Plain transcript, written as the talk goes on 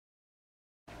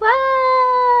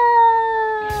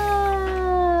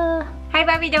Hi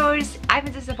Barbie dolls! I'm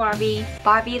Azusa Barbie.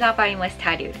 Barbie la Barbie was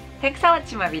tattooed. Thanks for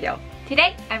watching my video.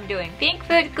 Today I'm doing pink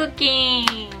food cooking!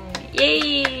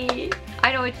 Yay!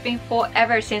 I know it's been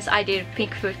forever since I did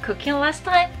pink food cooking last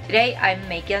time. Today I'm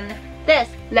making this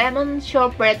Lemon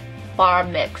Shortbread Bar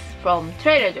mix from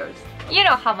Trader Joe's. You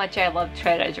know how much I love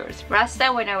Trader Joe's. Last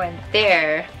time when I went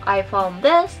there, I found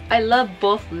this. I love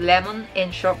both lemon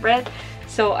and shortbread.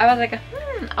 So I was like,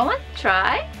 I want to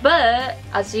try. But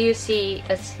as you see,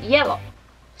 it's yellow.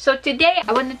 So today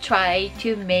I want to try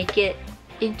to make it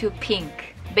into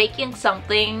pink. Baking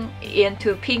something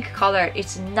into pink color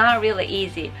is not really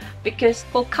easy because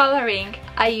for coloring,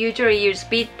 I usually use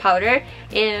beet powder.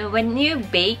 And when you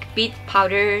bake, beet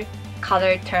powder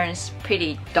color turns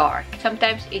pretty dark.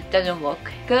 Sometimes it doesn't look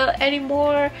good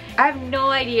anymore. I have no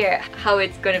idea how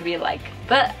it's gonna be like,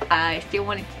 but I still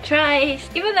wanted to try.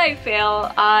 Even though I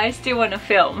fail, I still want to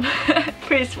film.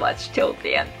 Please watch till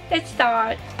the end. Let's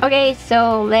start. Okay,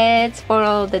 so let's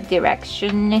follow the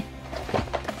direction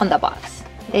on the box.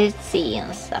 Let's see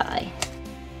inside.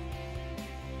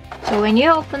 So when you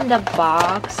open the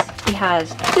box, it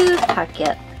has two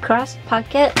packets, crust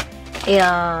packet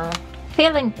and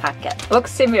filling packet.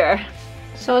 Looks similar.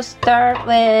 So start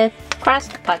with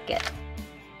crust packet.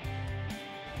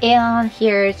 And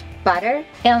here's butter.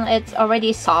 And it's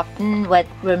already softened with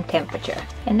room temperature.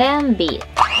 And then beet.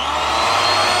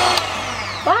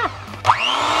 Wow!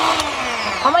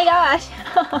 Oh my gosh!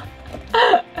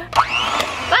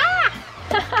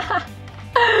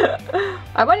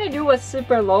 I want to do a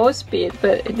super low speed,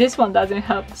 but this one doesn't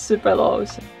have super low.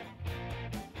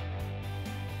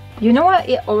 You know what?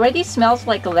 It already smells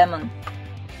like lemon.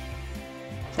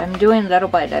 So I'm doing little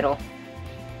by little.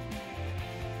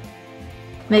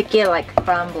 Make it like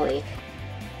crumbly.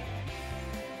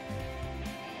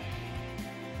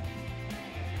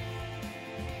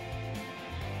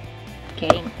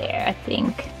 Getting there, I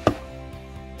think.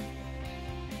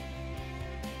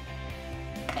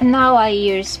 And now I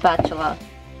use spatula.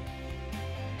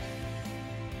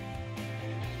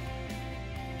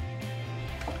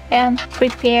 And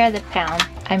prepare the pan.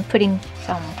 I'm putting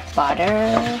some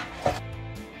butter.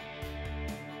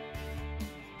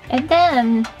 And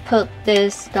then put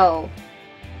this dough.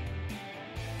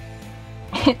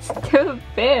 It's too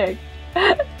big.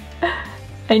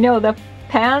 I know the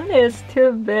pan is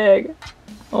too big.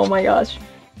 Oh my gosh.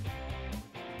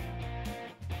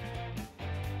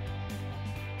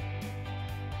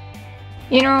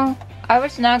 You know, I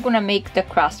was not gonna make the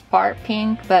crust part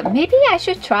pink, but maybe I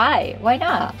should try. Why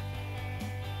not?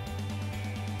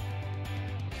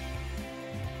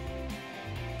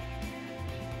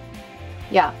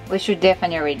 Yeah, we should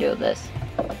definitely do this.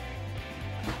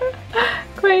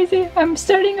 Crazy, I'm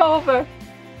starting over.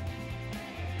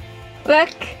 Look!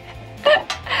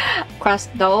 Crust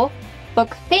dough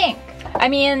looks pink. I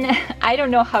mean, I don't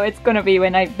know how it's gonna be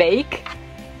when I bake.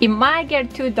 It might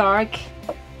get too dark.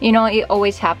 You know, it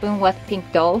always happens with pink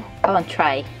dough. I want to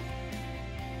try.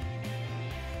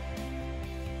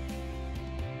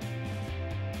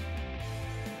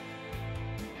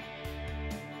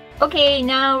 Okay,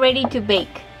 now ready to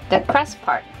bake. The crust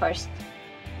part first.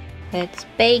 Let's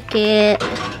bake it.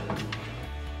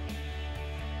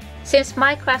 Since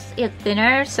my crust is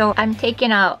thinner, so I'm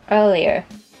taking out earlier.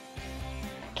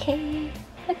 Okay,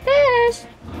 like this.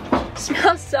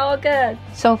 Smells so good.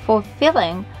 So for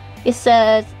filling, it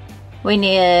says we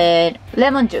need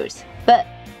lemon juice, but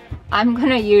I'm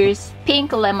gonna use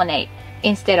pink lemonade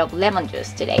instead of lemon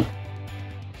juice today.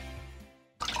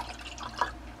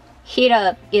 Heat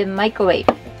up in microwave.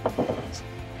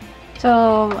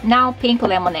 So now pink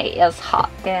lemonade is hot,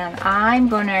 and I'm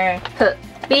gonna put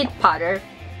beet powder,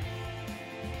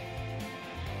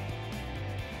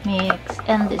 mix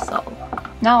and dissolve.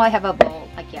 Now I have a bowl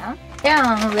again.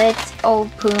 And let's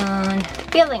open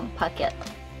filling packet.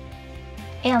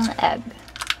 And egg.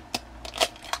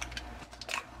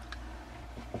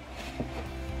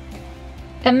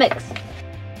 And mix.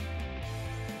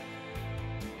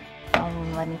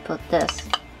 Let me put this.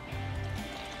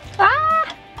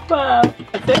 Ah! Wow,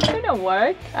 is this gonna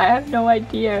work? I have no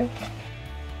idea.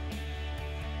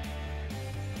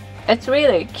 It's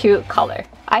really cute color.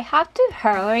 I have to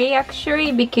hurry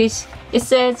actually because it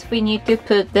says we need to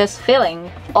put this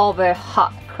filling over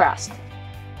hot crust.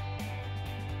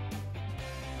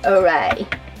 Alright,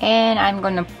 and I'm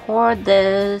gonna pour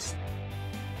this.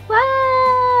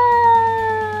 Wow!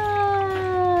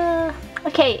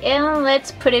 Okay, and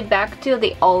let's put it back to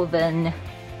the oven.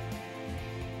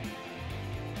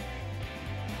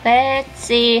 Let's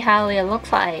see how it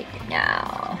looks like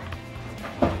now.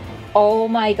 Oh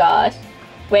my gosh.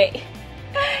 Wait.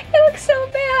 It looks so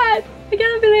bad. I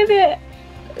can't believe it.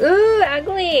 Ooh,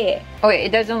 ugly. Okay,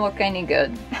 it doesn't look any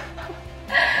good.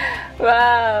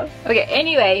 Wow. Okay,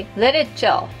 anyway, let it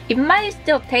chill. It might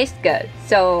still taste good,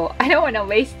 so I don't want to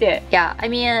waste it. Yeah, I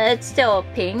mean, it's still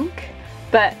pink,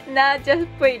 but not just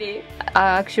pretty.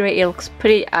 Actually, it looks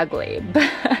pretty ugly, but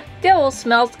still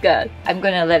smells good. I'm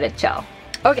gonna let it chill.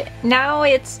 Okay, now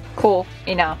it's cool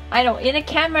enough. I know in the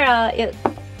camera, it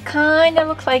kind of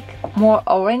looks like more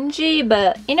orangey,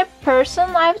 but in a person,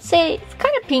 I would say it's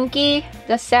kind of pinky.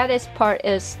 The saddest part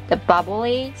is the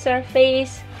bubbly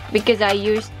surface, because I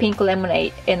used pink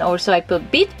lemonade and also I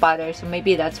put beet butter, so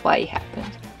maybe that's why it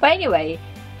happened. But anyway,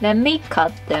 let me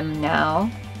cut them now.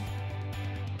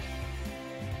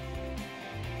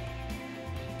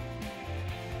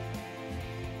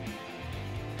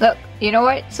 Look, you know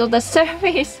what? So the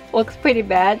surface looks pretty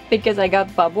bad because I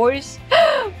got bubbles.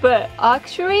 But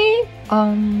actually,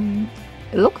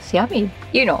 it looks yummy.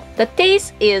 You know, the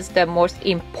taste is the most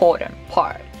important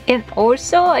part. And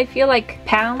also, I feel like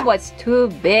pan was too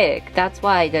big. That's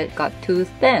why it got too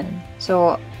thin.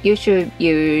 So you should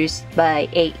use by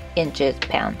 8 inches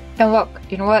pan. And look,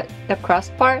 you know what? The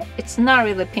crust part, it's not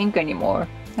really pink anymore.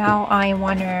 Now I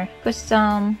wanna put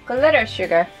some glitter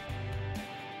sugar.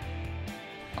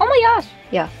 Oh my gosh!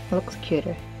 Yeah, it looks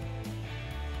cuter.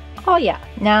 Oh yeah,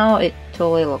 now it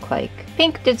totally looks like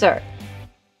pink dessert.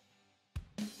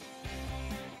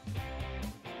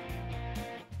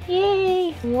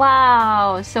 Yay!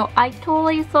 Wow! So I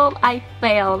totally thought I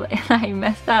failed and I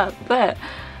messed up, but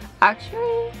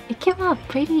actually it came out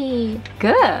pretty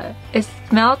good. It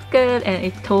smelled good and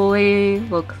it totally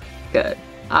looks good.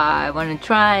 I want to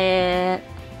try it.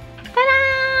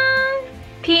 Ta-da!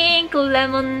 Pink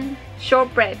lemon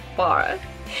shortbread bar.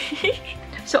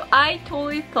 So I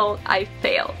totally thought I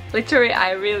failed. Literally,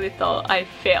 I really thought I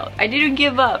failed. I didn't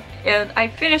give up and I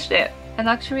finished it. And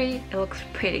actually, it looks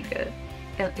pretty good.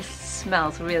 And it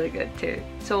smells really good too.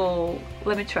 So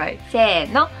let me try. せ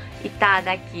ーの、いた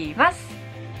だきます。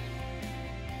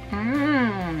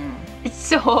It's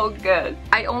so good.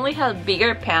 I only had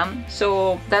bigger pan,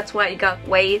 so that's why it got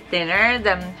way thinner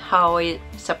than how it's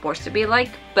supposed to be like.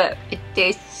 But it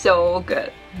tastes so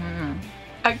good.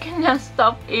 I cannot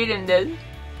stop eating this.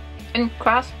 And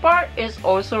crust part is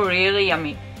also really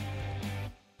yummy.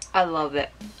 I love it.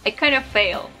 I kind of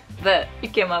failed, but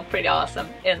it came out pretty awesome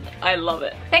and I love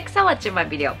it. Thanks for watching my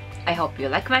video. I hope you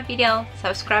like my video,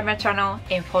 subscribe my channel,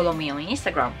 and follow me on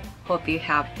Instagram. Hope you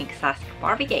have fantastic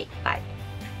Barbie day. Bye.